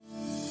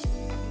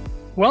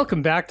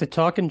Welcome back to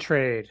Talkin'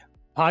 Trade,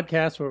 a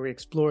podcast where we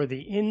explore the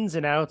ins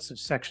and outs of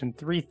Section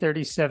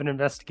 337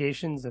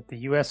 investigations at the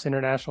U.S.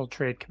 International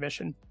Trade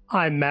Commission.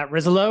 I'm Matt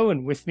Rizzolo,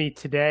 and with me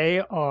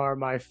today are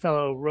my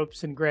fellow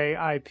Ropes and Gray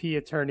IP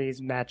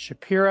attorneys Matt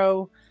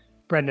Shapiro,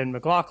 Brendan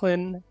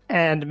McLaughlin,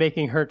 and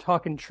making her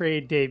Talkin'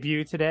 Trade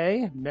debut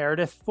today,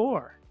 Meredith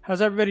Four.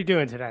 How's everybody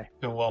doing today?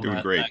 Doing well, Doing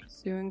Matt. great.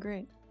 Thanks. Doing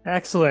great.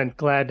 Excellent.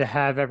 Glad to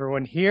have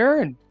everyone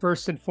here. And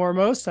first and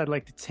foremost, I'd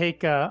like to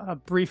take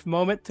a brief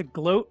moment to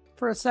gloat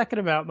for a second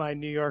about my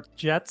New York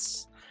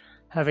Jets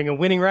having a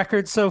winning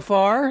record so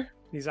far.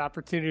 These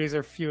opportunities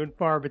are few and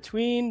far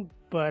between,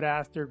 but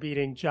after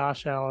beating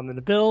Josh Allen and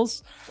the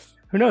Bills,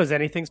 who knows,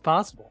 anything's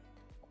possible.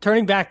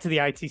 Turning back to the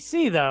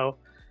ITC, though,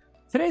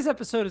 today's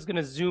episode is going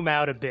to zoom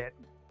out a bit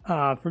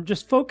from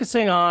just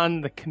focusing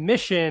on the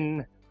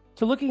commission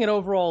to looking at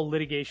overall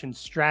litigation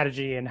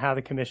strategy and how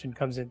the commission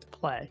comes into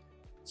play.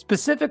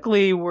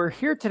 Specifically, we're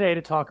here today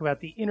to talk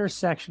about the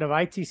intersection of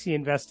ITC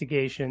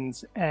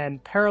investigations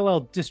and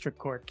parallel district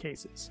court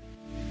cases.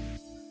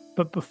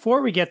 But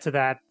before we get to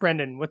that,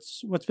 Brendan,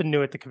 what's been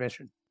new at the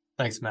commission?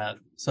 Thanks, Matt.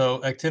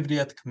 So activity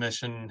at the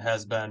commission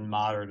has been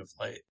moderate of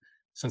late.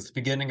 Since the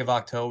beginning of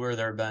October,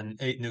 there have been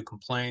 8 new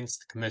complaints.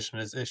 The commission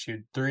has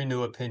issued 3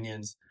 new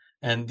opinions,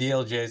 and the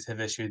ALJs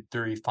have issued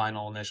 3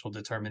 final initial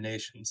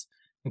determinations,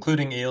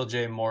 including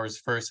ALJ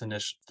Moore's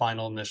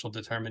final initial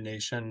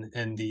determination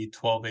in the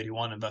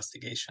 1281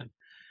 investigation.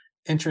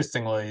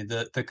 Interestingly,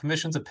 the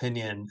Commission's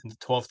opinion in the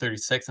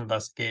 1236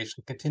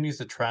 investigation continues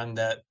the trend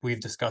that we've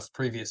discussed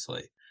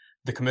previously,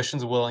 the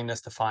Commission's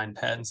willingness to find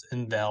patents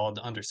invalid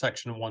under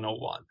Section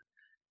 101.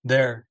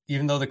 There,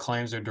 even though the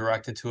claims are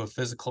directed to a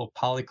physical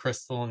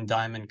polycrystalline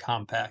diamond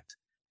compact,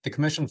 the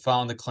Commission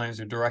found the claims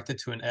are directed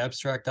to an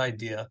abstract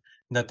idea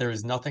and that there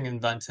is nothing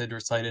invented or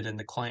cited in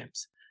the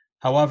claims.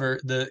 However,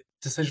 the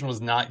decision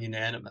was not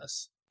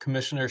unanimous.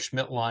 Commissioner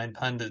Schmidt-Line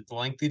penned a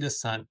lengthy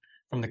dissent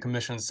from the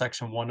Commission's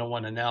Section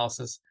 101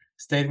 analysis,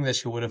 stating that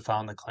she would have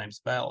found the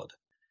claims valid.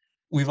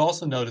 We've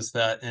also noticed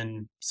that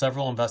in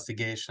several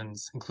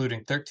investigations, including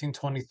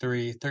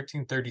 1323,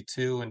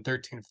 1332, and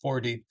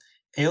 1340,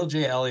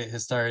 ALJ Elliott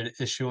has started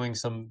issuing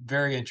some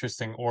very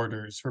interesting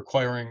orders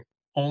requiring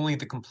only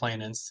the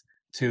complainants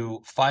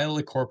to file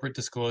a corporate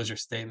disclosure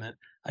statement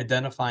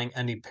identifying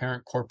any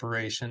parent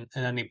corporation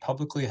and any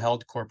publicly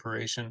held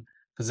corporation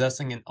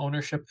possessing an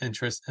ownership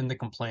interest in the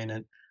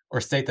complainant,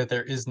 or state that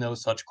there is no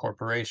such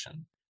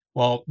corporation.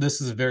 While this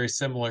is very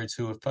similar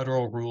to a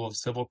Federal Rule of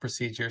Civil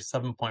Procedure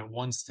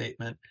 7.1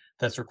 statement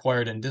that's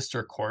required in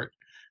district court,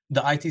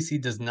 the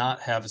ITC does not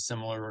have a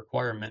similar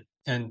requirement,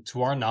 and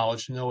to our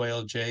knowledge, no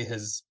ALJ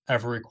has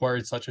ever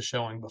required such a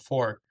showing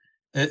before.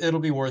 It'll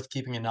be worth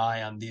keeping an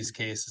eye on these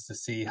cases to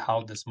see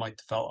how this might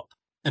develop.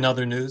 In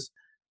other news,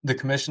 the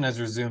Commission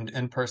has resumed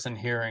in-person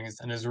hearings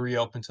and is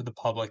reopened to the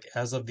public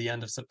as of the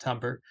end of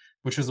September,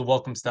 which is a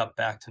welcome step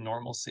back to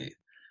normalcy.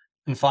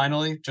 And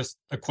finally, just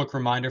a quick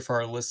reminder for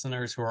our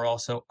listeners who are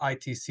also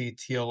ITC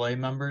TLA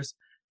members,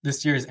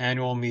 this year's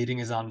annual meeting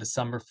is on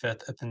December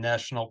 5th at the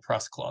National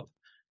Press Club.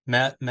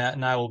 Matt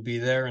and I will be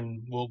there,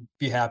 and we'll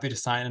be happy to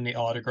sign any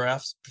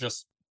autographs.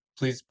 Just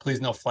please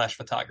no flash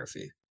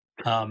photography.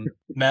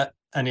 Matt,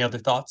 any other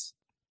thoughts?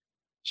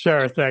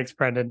 Sure. Thanks,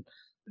 Brendan.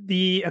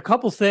 A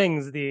couple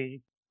things, the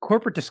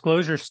corporate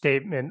disclosure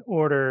statement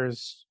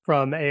orders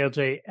from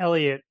ALJ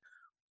Elliott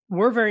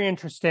were very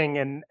interesting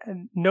and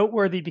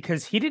noteworthy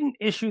because he didn't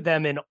issue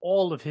them in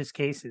all of his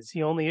cases.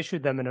 He only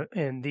issued them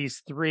in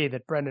these 3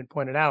 that Brendan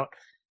pointed out.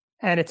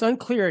 And it's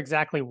unclear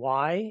exactly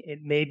why. It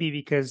may be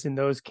because in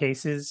those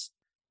cases,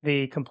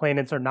 the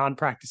complainants are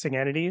non-practicing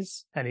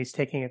entities, and he's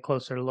taking a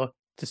closer look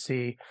to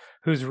see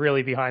who's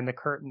really behind the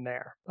curtain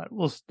there. But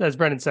as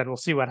Brendan said, we'll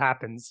see what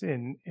happens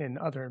in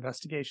other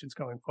investigations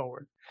going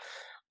forward.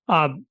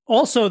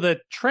 Also, the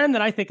trend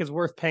that I think is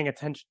worth paying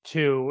attention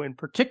to in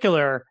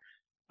particular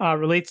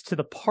relates to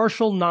the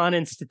partial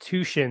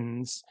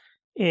non-institutions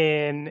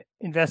in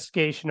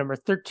investigation number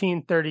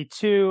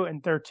 1332 and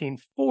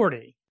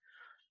 1340.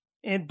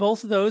 In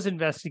both of those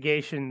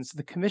investigations,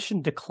 the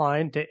Commission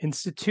declined to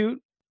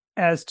institute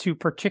as to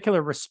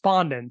particular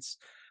respondents,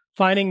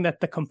 finding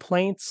that the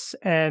complaints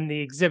and the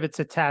exhibits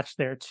attached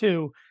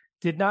thereto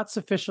did not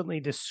sufficiently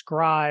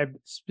describe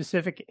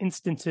specific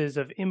instances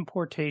of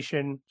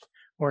importation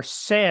or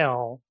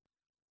sale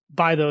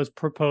by those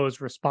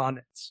proposed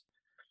respondents.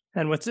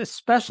 And what's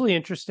especially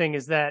interesting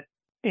is that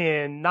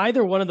in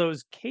neither one of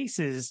those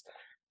cases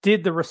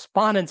did the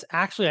respondents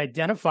actually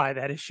identify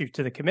that issue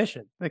to the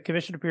Commission. The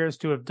Commission appears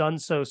to have done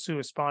so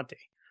sua sponte.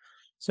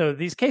 So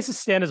these cases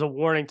stand as a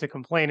warning to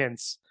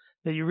complainants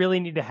that you really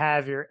need to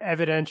have your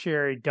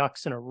evidentiary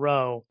ducks in a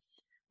row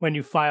when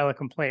you file a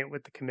complaint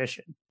with the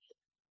Commission.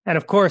 And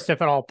of course,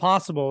 if at all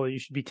possible, you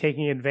should be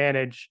taking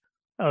advantage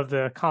of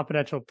the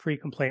confidential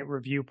pre-complaint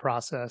review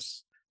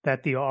process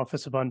that the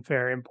Office of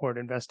Unfair Import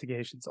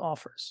Investigations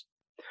offers.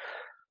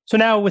 So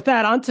now with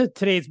that, on to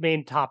today's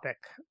main topic,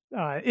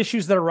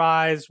 issues that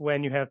arise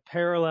when you have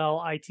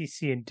parallel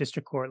ITC and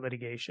district court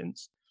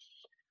litigations.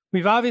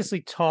 We've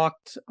obviously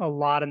talked a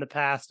lot in the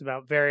past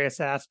about various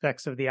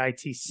aspects of the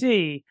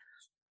ITC,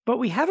 but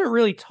we haven't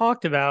really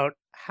talked about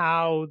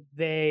how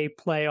they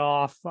play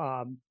off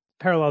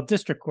parallel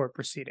district court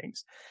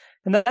proceedings.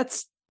 And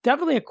that's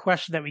definitely a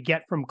question that we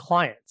get from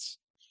clients.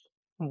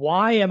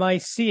 Why am I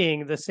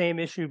seeing the same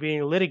issue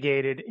being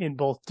litigated in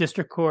both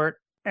district court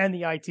and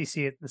the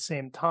ITC at the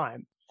same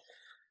time?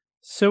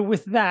 So,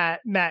 with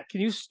that, Matt,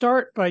 can you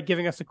start by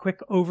giving us a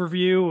quick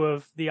overview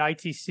of the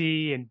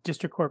ITC and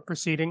district court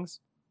proceedings?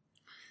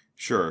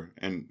 Sure,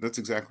 and that's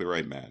exactly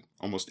right, Matt.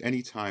 Almost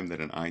any time that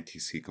an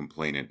ITC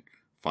complainant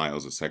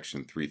files a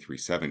Section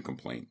 337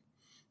 complaint,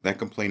 that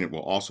complainant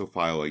will also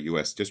file a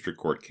U.S. District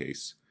Court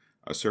case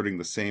asserting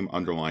the same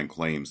underlying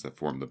claims that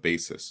form the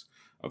basis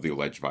of the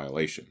alleged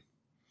violation.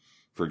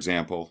 For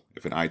example,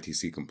 if an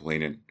ITC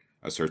complainant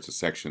asserts a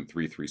Section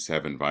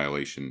 337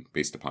 violation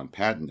based upon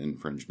patent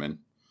infringement,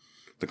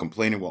 the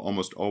complainant will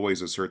almost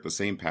always assert the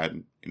same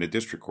patent in a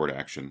district court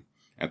action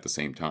at the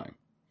same time.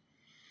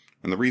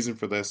 And the reason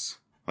for this,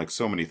 like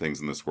so many things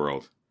in this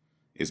world,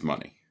 is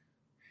money.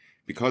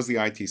 Because the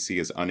ITC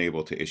is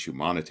unable to issue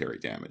monetary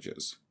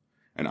damages,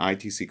 an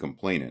ITC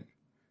complainant,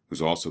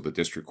 who's also the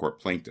district court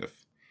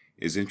plaintiff,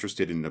 is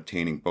interested in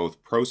obtaining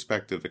both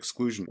prospective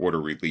exclusion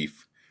order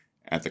relief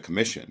at the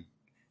commission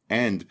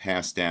and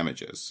past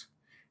damages,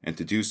 and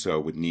to do so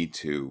would need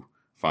to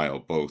file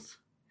both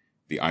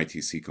the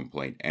ITC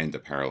complaint and a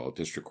parallel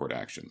district court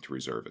action to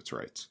reserve its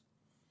rights.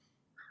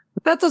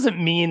 But that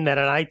doesn't mean that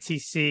an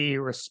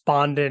ITC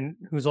respondent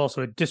who's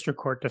also a district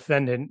court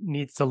defendant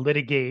needs to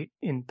litigate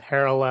in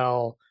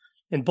parallel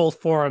in both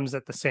forums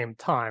at the same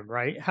time,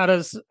 right? How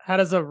does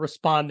a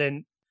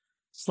respondent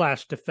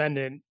 /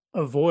 defendant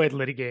avoid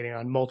litigating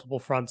on multiple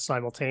fronts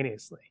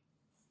simultaneously?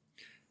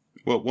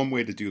 Well, one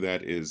way to do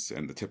that is,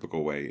 and the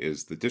typical way,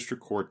 is the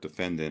district court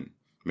defendant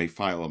may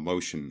file a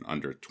motion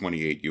under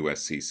 28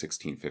 U.S.C.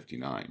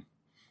 1659,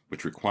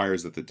 which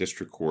requires that the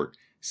district court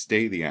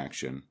stay the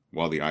action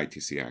while the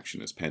ITC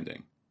action is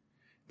pending.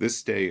 This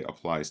stay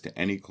applies to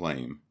any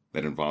claim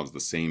that involves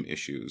the same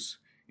issues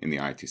in the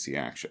ITC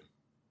action.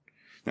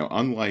 Now,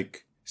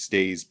 unlike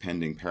stays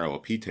pending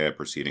parallel PTAB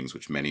proceedings,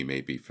 which many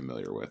may be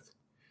familiar with,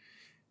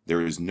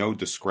 there is no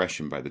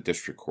discretion by the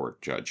district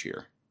court judge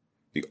here.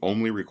 The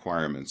only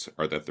requirements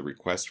are that the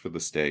request for the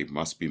stay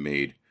must be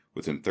made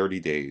within 30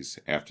 days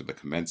after the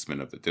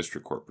commencement of the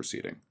district court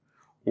proceeding,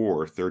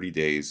 or 30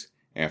 days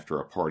after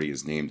a party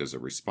is named as a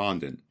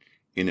respondent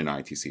in an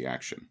ITC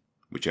action,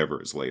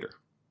 whichever is later.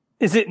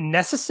 Is it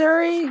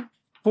necessary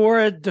for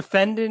a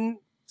defendant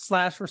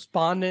 /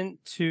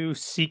 respondent to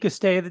seek a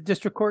stay of the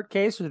district court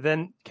case, or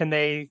then can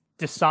they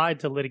decide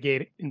to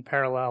litigate in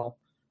parallel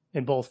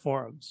in both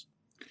forums?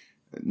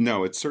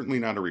 No, it's certainly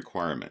not a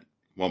requirement.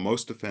 While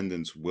most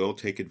defendants will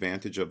take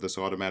advantage of this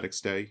automatic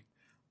stay,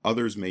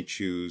 others may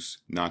choose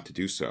not to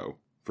do so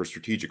for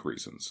strategic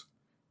reasons.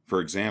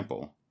 For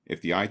example,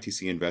 if the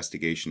ITC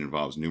investigation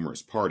involves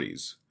numerous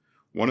parties,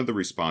 one of the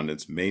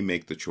respondents may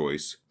make the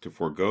choice to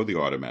forego the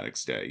automatic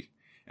stay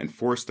and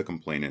force the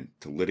complainant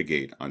to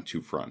litigate on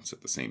two fronts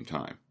at the same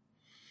time.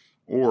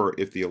 Or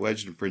if the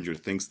alleged infringer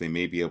thinks they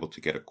may be able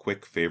to get a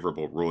quick,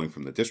 favorable ruling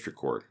from the district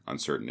court on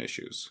certain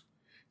issues.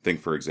 Think,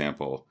 for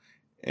example,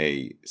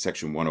 a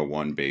Section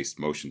 101-based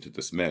motion to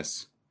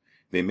dismiss,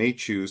 they may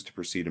choose to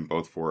proceed in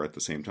both fora at the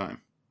same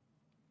time.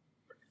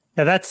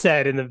 Now, that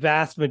said, in the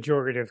vast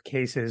majority of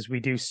cases, we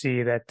do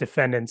see that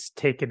defendants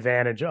take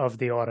advantage of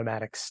the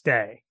automatic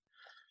stay.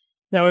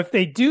 Now, if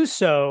they do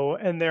so,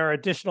 and there are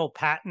additional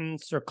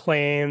patents or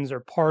claims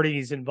or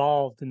parties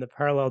involved in the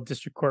parallel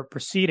district court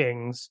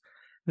proceedings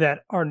that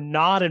are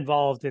not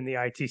involved in the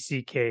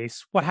ITC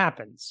case, what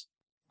happens?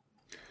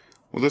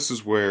 Well, this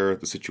is where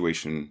the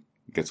situation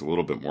gets a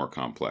little bit more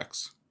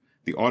complex.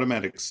 The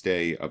automatic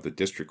stay of the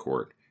district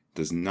court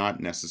does not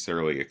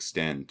necessarily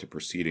extend to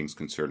proceedings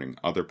concerning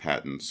other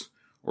patents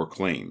or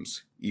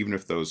claims, even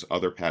if those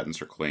other patents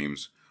or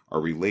claims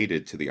are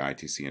related to the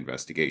ITC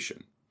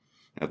investigation.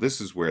 Now, this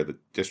is where the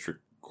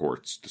district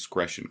court's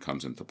discretion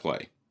comes into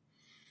play.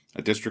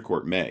 A district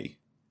court may,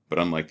 but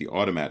unlike the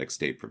automatic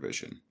stay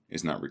provision,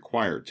 is not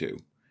required to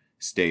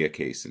stay a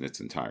case in its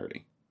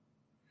entirety.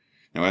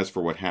 Now, as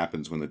for what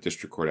happens when the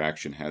district court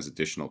action has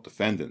additional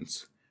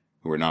defendants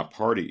who are not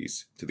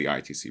parties to the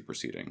ITC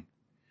proceeding,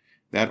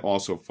 that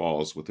also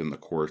falls within the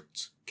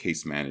court's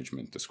case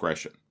management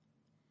discretion.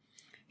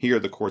 Here,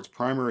 the court's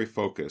primary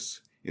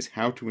focus is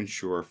how to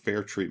ensure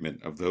fair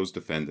treatment of those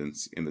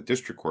defendants in the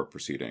district court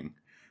proceeding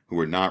who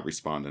are not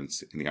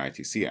respondents in the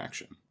ITC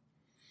action.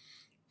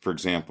 For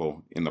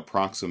example, in the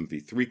Proxim v.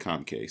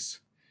 3Com case,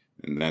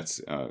 and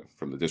that's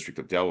from the District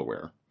of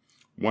Delaware,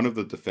 one of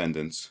the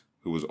defendants,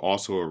 who was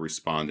also a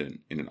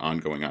respondent in an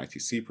ongoing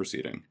ITC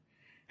proceeding,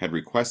 had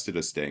requested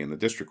a stay in the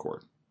district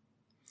court.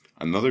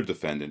 Another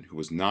defendant, who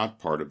was not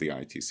part of the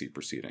ITC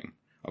proceeding,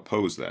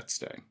 opposed that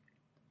stay.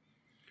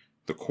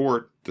 The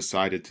court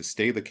decided to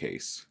stay the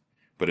case,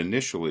 but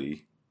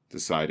initially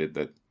decided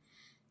that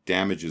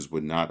damages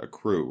would not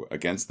accrue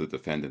against the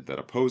defendant that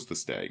opposed the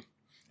stay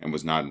and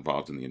was not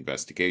involved in the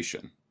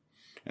investigation,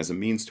 as a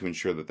means to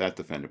ensure that that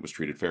defendant was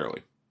treated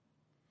fairly.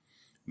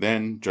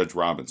 Then Judge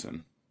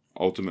Robinson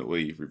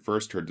ultimately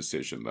reversed her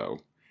decision, though,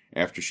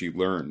 after she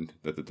learned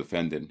that the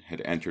defendant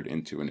had entered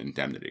into an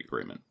indemnity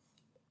agreement.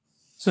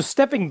 So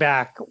stepping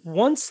back,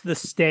 once the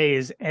stay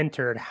is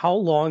entered, how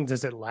long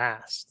does it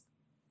last?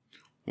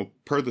 Well,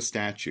 per the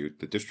statute,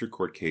 the district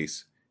court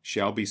case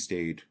shall be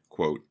stayed,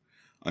 quote,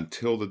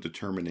 until the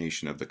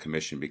determination of the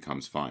commission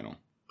becomes final,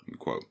 end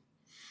quote.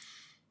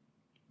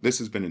 This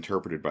has been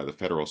interpreted by the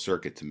Federal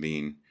Circuit to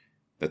mean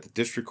that the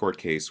district court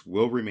case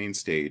will remain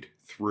stayed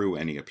through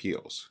any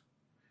appeals.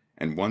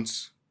 And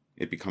once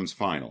it becomes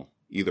final,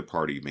 either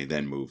party may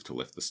then move to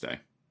lift the stay.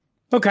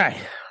 Okay,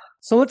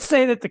 so let's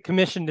say that the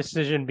commission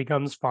decision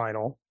becomes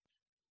final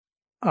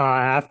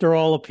after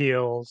all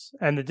appeals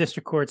and the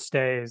district court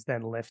stay is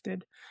then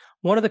lifted.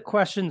 One of the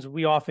questions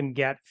we often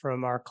get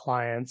from our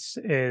clients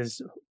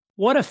is,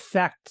 what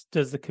effect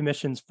does the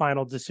commission's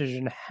final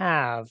decision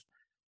have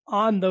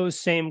on those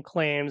same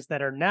claims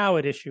that are now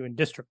at issue in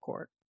district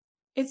court?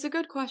 It's a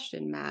good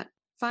question, Matt.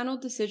 Final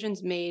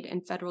decisions made in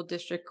federal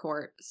district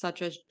court,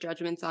 such as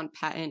judgments on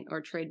patent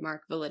or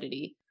trademark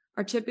validity,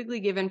 are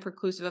typically given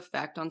preclusive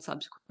effect on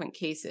subsequent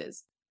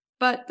cases.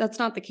 But that's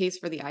not the case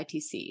for the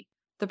ITC.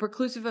 The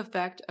preclusive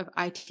effect of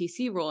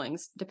ITC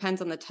rulings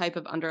depends on the type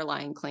of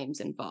underlying claims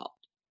involved.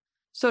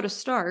 So to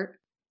start,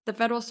 the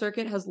Federal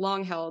Circuit has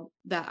long held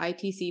that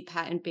ITC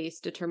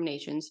patent-based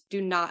determinations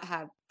do not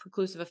have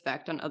preclusive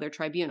effect on other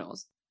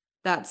tribunals.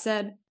 That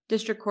said,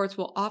 district courts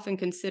will often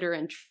consider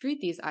and treat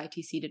these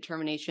ITC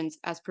determinations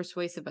as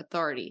persuasive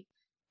authority,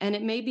 and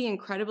it may be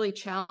incredibly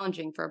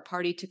challenging for a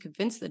party to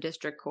convince the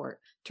district court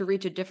to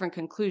reach a different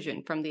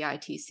conclusion from the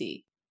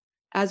ITC.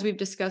 As we've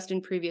discussed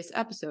in previous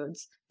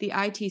episodes, the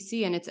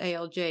ITC and its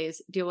ALJs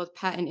deal with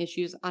patent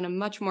issues on a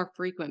much more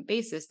frequent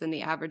basis than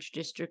the average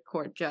district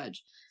court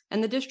judge,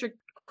 and the district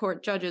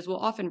court judges will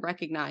often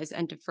recognize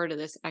and defer to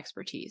this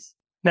expertise.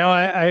 Now,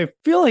 I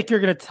feel like you're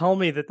going to tell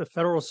me that the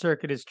Federal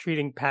Circuit is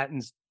treating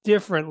patents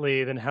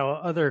differently than how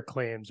other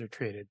claims are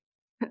treated.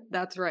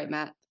 That's right,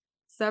 Matt.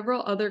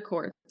 Several other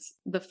courts,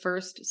 the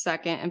First,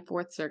 Second, and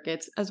Fourth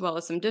Circuits, as well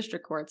as some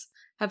district courts,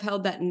 have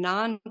held that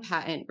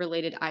non-patent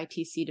related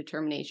ITC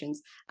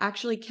determinations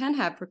actually can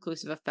have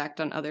preclusive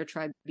effect on other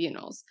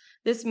tribunals.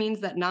 This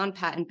means that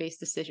non-patent-based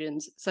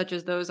decisions, such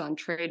as those on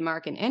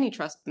trademark and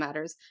antitrust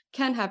matters,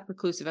 can have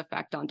preclusive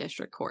effect on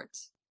district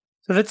courts.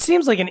 So that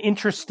seems like an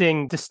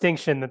interesting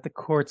distinction that the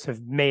courts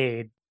have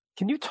made.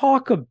 Can you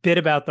talk a bit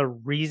about the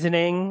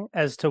reasoning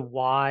as to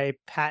why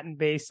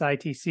patent-based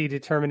ITC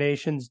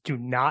determinations do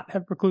not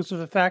have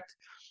preclusive effect,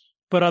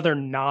 but other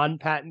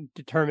non-patent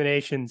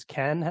determinations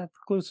can have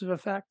preclusive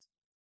effect?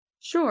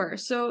 Sure.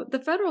 So the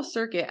Federal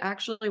Circuit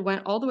actually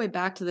went all the way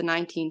back to the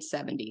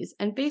 1970s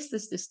and based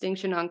this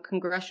distinction on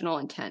congressional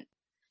intent.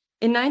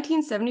 In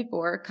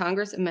 1974,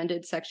 Congress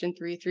amended Section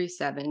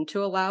 337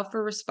 to allow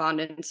for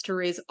respondents to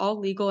raise all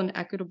legal and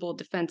equitable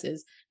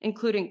defenses,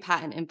 including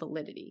patent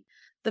invalidity.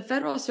 The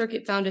Federal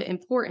Circuit found it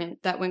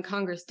important that when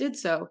Congress did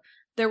so,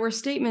 there were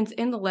statements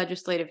in the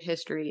legislative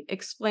history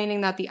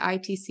explaining that the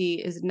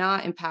ITC is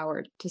not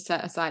empowered to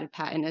set aside a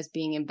patent as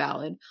being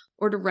invalid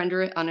or to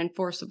render it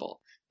unenforceable.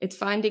 Its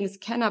findings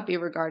cannot be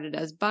regarded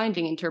as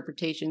binding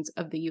interpretations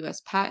of the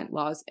U.S. patent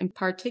laws in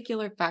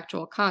particular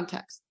factual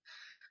context.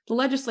 The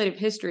legislative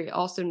history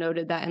also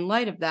noted that in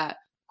light of that,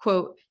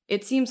 quote,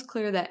 it seems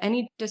clear that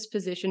any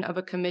disposition of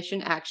a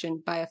commission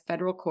action by a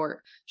federal court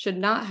should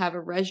not have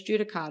a res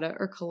judicata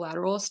or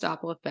collateral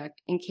estoppel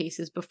effect in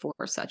cases before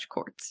such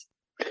courts.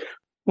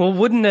 Well,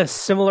 wouldn't a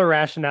similar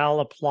rationale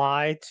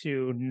apply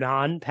to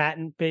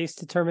non-patent-based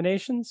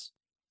determinations?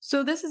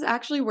 So this is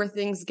actually where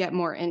things get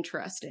more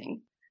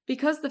interesting.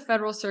 Because the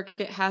Federal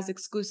Circuit has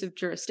exclusive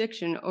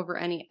jurisdiction over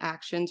any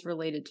actions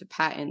related to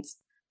patents,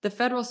 the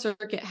Federal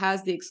Circuit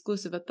has the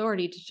exclusive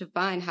authority to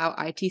define how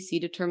ITC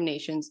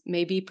determinations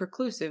may be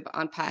preclusive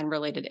on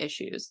patent-related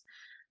issues.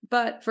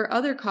 But for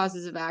other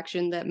causes of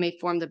action that may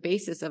form the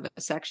basis of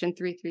a Section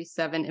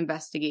 337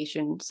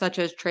 investigation, such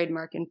as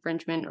trademark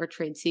infringement or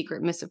trade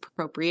secret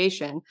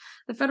misappropriation,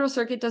 the Federal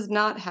Circuit does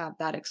not have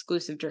that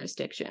exclusive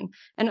jurisdiction,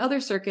 and other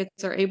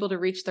circuits are able to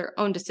reach their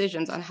own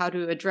decisions on how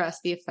to address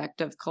the effect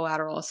of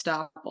collateral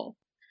estoppel.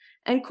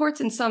 And courts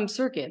in some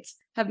circuits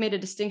have made a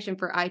distinction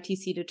for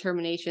ITC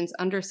determinations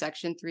under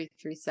Section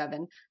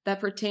 337 that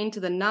pertain to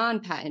the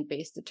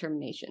non-patent-based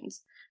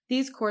determinations.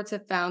 These courts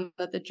have found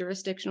that the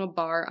jurisdictional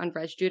bar on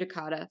res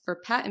judicata for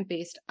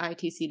patent-based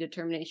ITC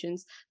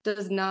determinations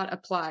does not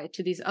apply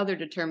to these other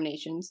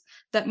determinations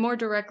that more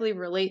directly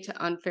relate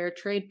to unfair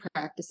trade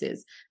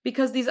practices,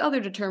 because these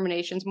other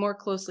determinations more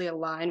closely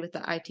align with the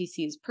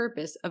ITC's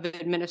purpose of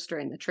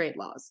administering the trade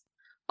laws.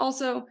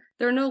 Also,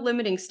 there are no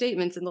limiting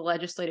statements in the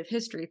legislative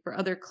history for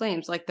other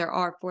claims like there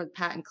are for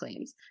patent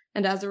claims,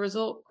 and as a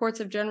result, courts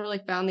have generally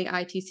found the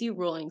ITC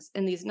rulings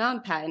in these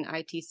non-patent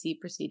ITC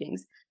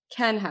proceedings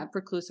can have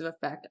preclusive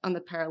effect on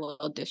the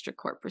parallel district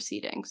court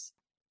proceedings.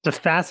 It's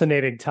a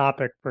fascinating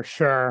topic for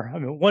sure. I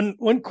mean,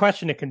 one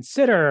question to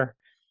consider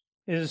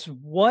is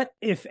what,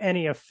 if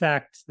any,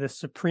 effect the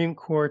Supreme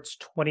Court's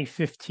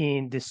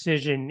 2015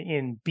 decision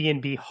in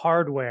B&B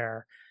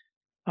Hardware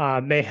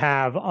may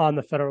have on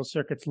the Federal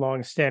Circuit's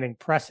long-standing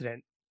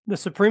precedent. The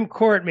Supreme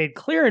Court made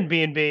clear in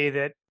B&B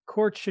that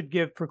courts should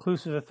give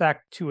preclusive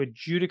effect to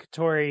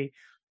adjudicatory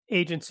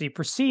agency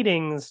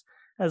proceedings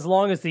as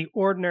long as the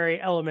ordinary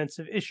elements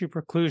of issue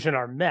preclusion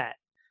are met.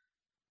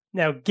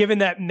 Now, given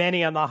that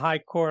many on the High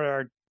Court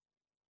are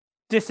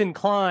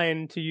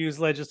disinclined to use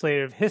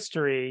legislative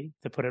history,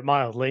 to put it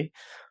mildly,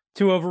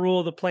 to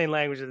overrule the plain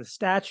language of the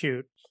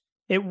statute,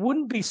 it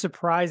wouldn't be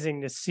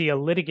surprising to see a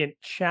litigant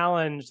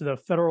challenge the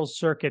Federal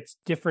Circuit's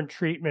different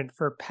treatment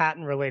for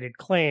patent-related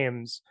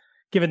claims,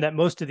 given that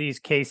most of these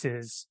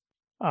cases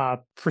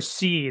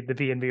precede the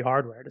B&B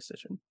hardware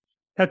decision.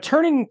 Now,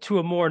 turning to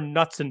a more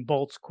nuts and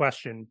bolts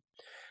question,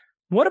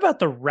 what about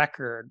the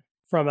record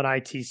from an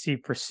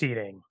ITC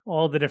proceeding?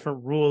 All the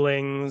different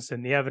rulings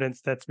and the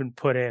evidence that's been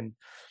put in.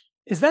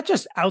 Is that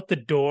just out the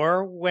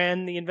door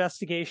when the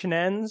investigation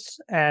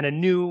ends and a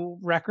new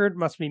record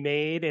must be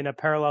made in a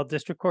parallel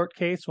district court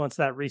case once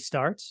that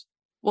restarts?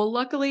 Well,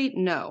 luckily,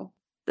 no.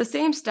 The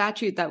same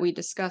statute that we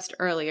discussed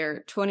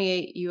earlier,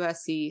 28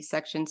 U.S.C.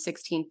 Section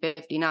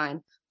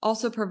 1659,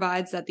 also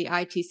provides that the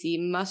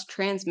ITC must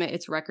transmit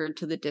its record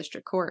to the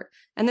district court,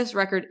 and this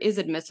record is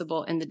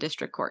admissible in the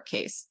district court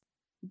case.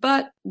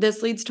 But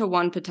this leads to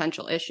one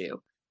potential issue.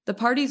 The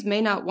parties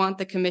may not want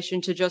the commission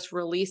to just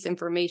release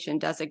information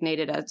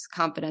designated as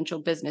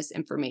confidential business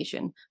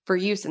information for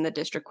use in the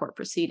district court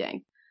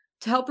proceeding.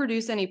 To help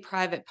reduce any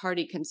private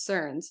party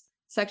concerns,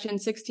 Section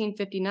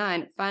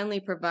 1659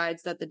 finally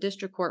provides that the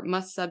district court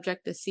must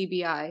subject the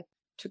CBI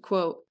to,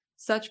 quote,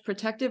 such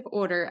protective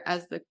order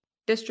as the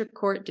district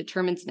court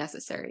determines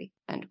necessary,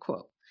 end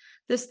quote.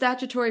 This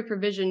statutory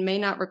provision may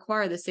not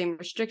require the same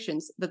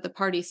restrictions that the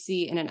parties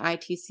see in an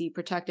ITC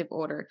protective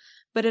order,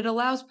 but it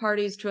allows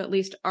parties to at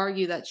least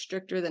argue that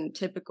stricter than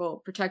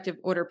typical protective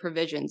order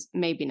provisions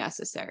may be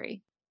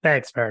necessary.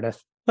 Thanks,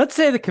 Meredith. Let's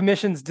say the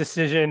commission's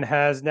decision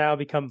has now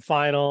become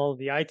final.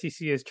 The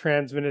ITC has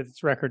transmitted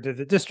its record to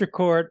the district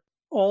court.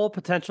 All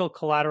potential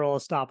collateral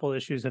estoppel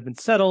issues have been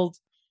settled,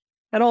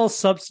 and all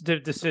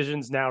substantive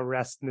decisions now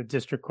rest in the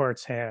district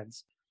court's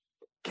hands.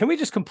 Can we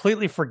just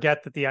completely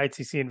forget that the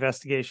ITC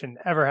investigation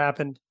ever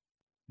happened?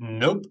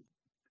 Nope,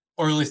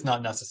 or at least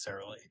not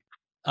necessarily.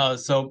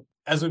 So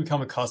as we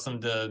become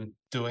accustomed to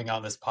doing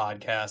on this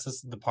podcast, this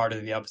is the part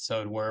of the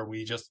episode where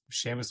we just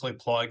shamelessly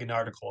plug an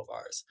article of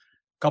ours.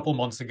 A couple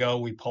months ago,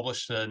 we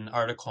published an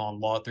article on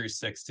Law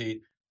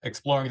 360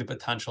 exploring the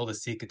potential to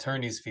seek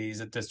attorney's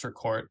fees at district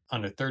court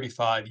under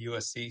 35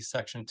 U.S.C.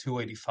 Section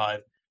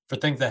 285 for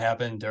things that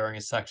happened during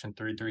a Section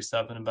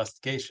 337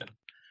 investigation.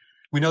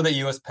 We know that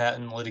U.S.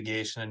 patent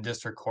litigation in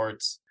district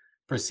courts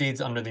proceeds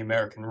under the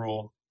American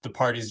rule. The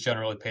parties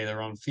generally pay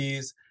their own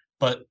fees,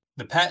 but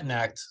the Patent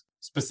Act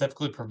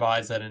specifically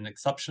provides that in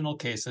exceptional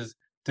cases,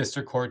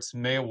 district courts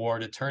may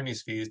award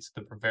attorney's fees to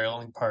the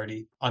prevailing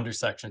party under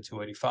Section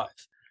 285.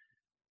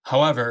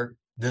 However,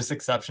 this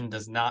exception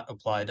does not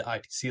apply to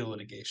ITC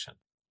litigation.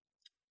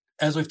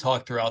 As we've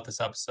talked throughout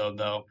this episode,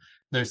 though,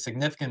 there's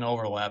significant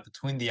overlap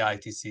between the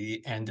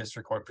ITC and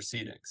district court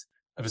proceedings.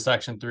 If a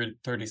Section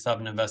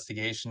 337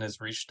 investigation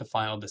has reached a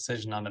final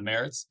decision on the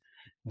merits,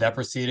 that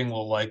proceeding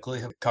will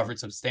likely have covered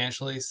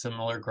substantially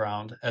similar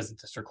ground as the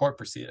district court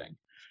proceeding.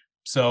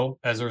 So,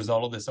 as a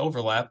result of this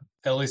overlap,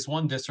 at least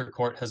one district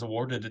court has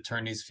awarded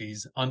attorney's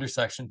fees under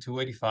Section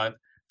 285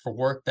 for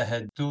work that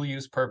had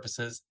dual-use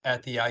purposes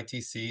at the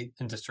ITC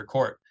and district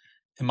court.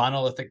 In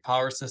Monolithic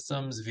Power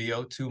Systems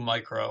VO2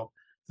 Micro,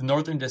 the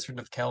Northern District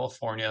of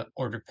California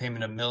ordered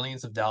payment of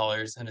millions of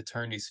dollars in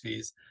attorney's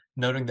fees,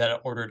 noting that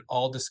it ordered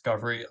all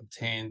discovery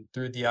obtained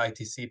through the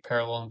ITC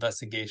parallel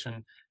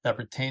investigation that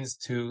pertains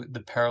to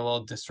the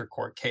parallel district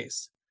court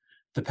case.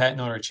 The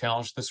patent owner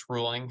challenged this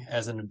ruling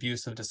as an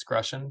abuse of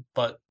discretion,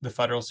 but the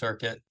Federal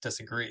Circuit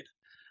disagreed.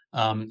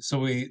 So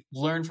we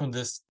learned from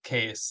this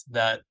case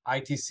that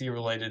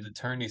ITC-related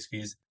attorney's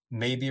fees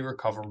may be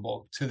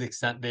recoverable to the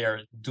extent they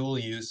are dual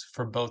use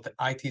for both the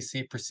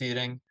ITC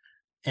proceeding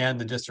and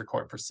the district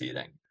court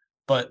proceeding.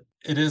 But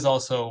it is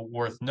also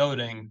worth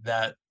noting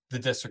that the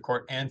district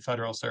court and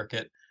Federal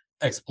Circuit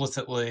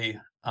explicitly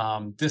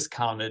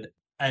discounted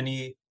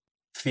any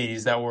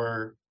fees that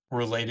were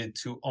related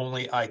to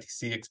only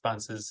ITC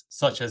expenses,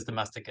 such as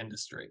domestic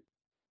industry.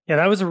 Yeah,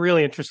 that was a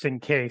really interesting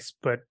case,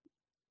 but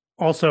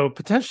also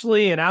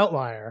potentially an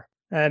outlier.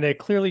 And it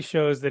clearly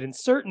shows that in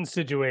certain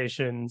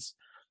situations,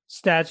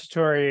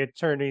 statutory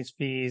attorney's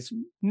fees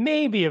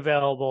may be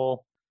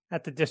available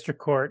at the district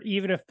court,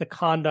 even if the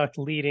conduct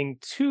leading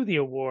to the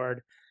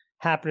award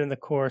happened in the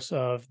course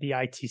of the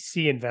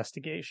ITC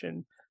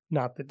investigation,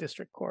 not the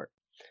district court.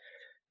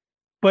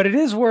 But it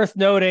is worth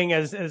noting,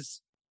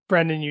 as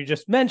Brendan, you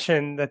just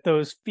mentioned, that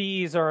those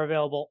fees are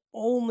available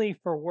only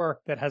for work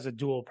that has a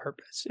dual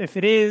purpose. If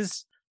it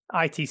is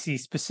ITC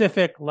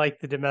specific, like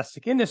the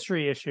domestic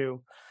industry issue,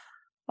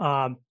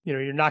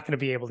 you're not going to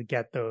be able to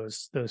get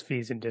those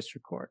fees in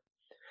district court.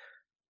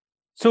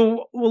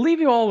 So we'll leave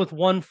you all with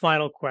one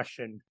final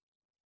question.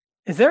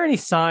 Is there any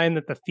sign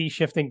that the fee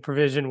shifting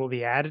provision will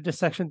be added to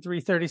Section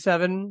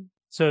 337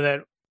 so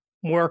that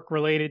work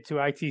related to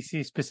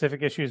ITC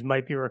specific issues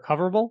might be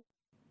recoverable?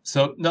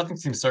 So nothing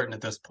seems certain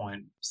at this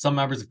point. Some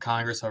members of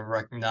Congress have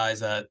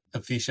recognized that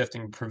a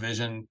fee-shifting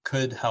provision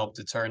could help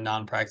deter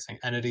non-practicing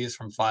entities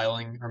from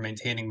filing or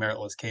maintaining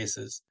meritless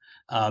cases.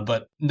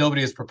 But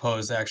nobody has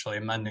proposed actually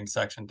amending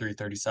Section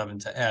 337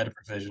 to add a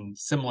provision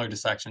similar to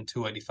Section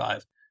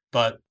 285.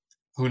 But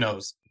who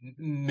knows?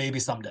 Maybe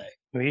someday.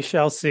 We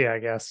shall see, I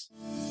guess.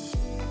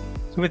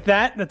 So with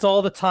that, that's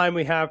all the time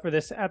we have for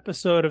this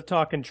episode of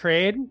Talkin'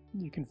 Trade.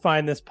 You can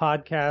find this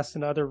podcast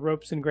and other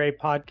Ropes and Gray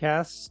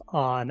podcasts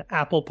on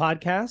Apple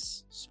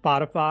Podcasts,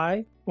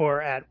 Spotify,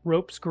 or at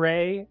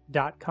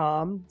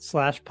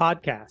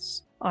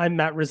ropesgray.com/podcasts. I'm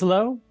Matt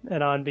Rislow,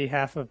 and on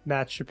behalf of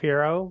Matt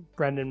Shapiro,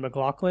 Brendan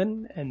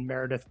McLaughlin, and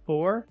Meredith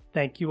Bohr,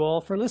 thank you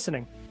all for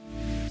listening.